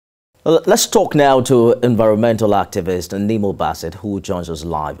Let's talk now to environmental activist Nnimmo Bassey, who joins us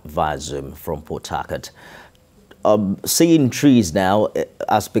live via Zoom from Port Harcourt. Seeing trees now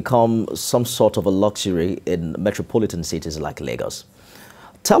has become some sort of a luxury in metropolitan cities like Lagos.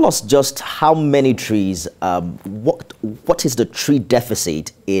 Tell us just how many trees, what is the tree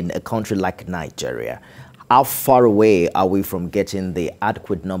deficit in a country like Nigeria? How far away are we from getting the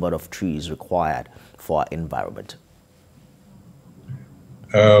adequate number of trees required for our environment?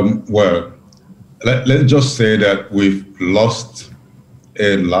 Well, let's just say that we've lost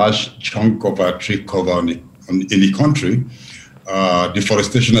a large chunk of our tree cover in the country.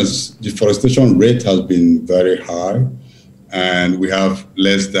 Deforestation rate has been very high, and we have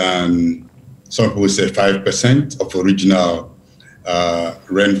less than, some people say 5% of original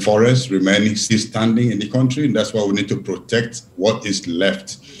rainforest remaining still standing in the country, and that's why we need to protect what is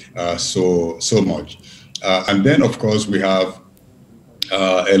left so much. And then, of course, we have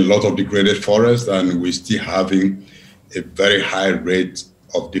a lot of degraded forests, and we're still having a very high rate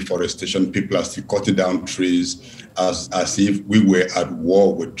of deforestation. People are still cutting down trees as if we were at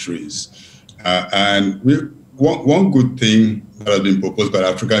war with trees. And one good thing that has been proposed by the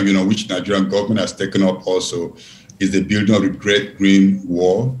African Union, which Nigerian government has taken up also, is the building of the Great Green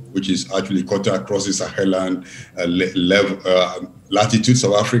Wall, which is actually cutting across the Sahelan latitudes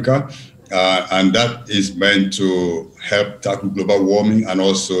of Africa. And that is meant to help tackle global warming and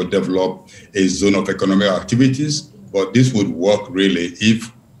also develop a zone of economic activities. But this would work really if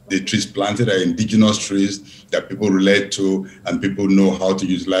the trees planted are indigenous trees that people relate to and people know how to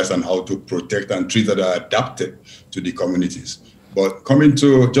utilize and how to protect, and trees that are adapted to the communities. But coming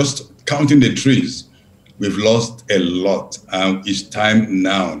to just counting the trees, we've lost a lot, and it's time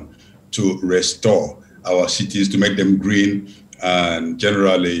now to restore our cities, to make them green and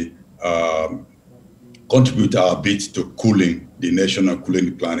generally contribute our bit to cooling the nation and cooling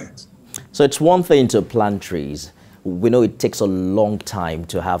the planet. So it's one thing to plant trees. We know it takes a long time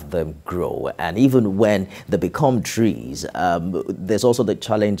to have them grow, and even when they become trees, there's also the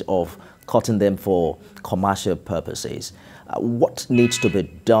challenge of cutting them for commercial purposes. What needs to be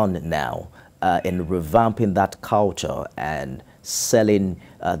done now in revamping that culture and selling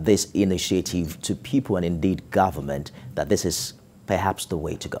this initiative to people and indeed government that this is perhaps the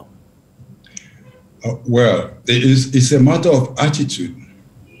way to go? Well, it's a matter of attitude.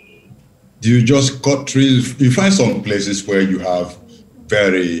 Do you just cut trees? You find some places where you have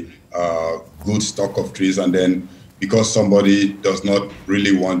very good stock of trees, and then because somebody does not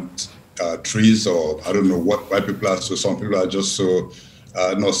really want trees, or I don't know why people are so, some people are just so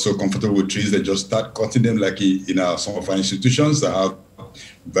not so comfortable with trees, they just start cutting them, like in some of our institutions that have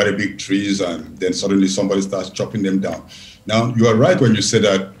very big trees, and then suddenly somebody starts chopping them down. Now, you are right when you say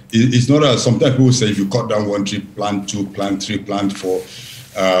that it's not as sometimes people say if you cut down one tree, plant two, plant three, plant four.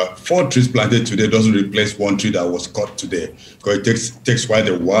 4 trees planted today doesn't replace 1 tree that was cut today, because it takes quite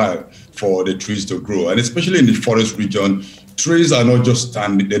a while for the trees to grow. And especially in the forest region, trees are not just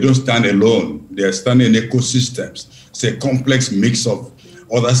standing, they don't stand alone. They're standing in ecosystems. It's a complex mix of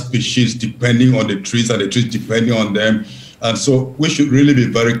other species depending on the trees and the trees depending on them. And so we should really be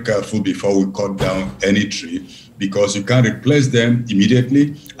very careful before we cut down any tree, because you can't replace them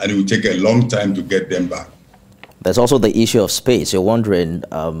immediately and it will take a long time to get them back. There's also the issue of space. You're wondering,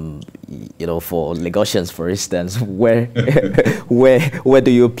 you know, for Lagosians, for instance, where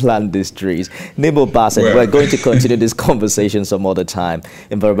do you plant these trees? Nnimmo Bassey, we're going to continue this conversation some other time.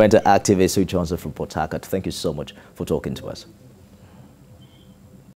 Environmental activist who joins us from Port Harcourt. Thank you so much for talking to us.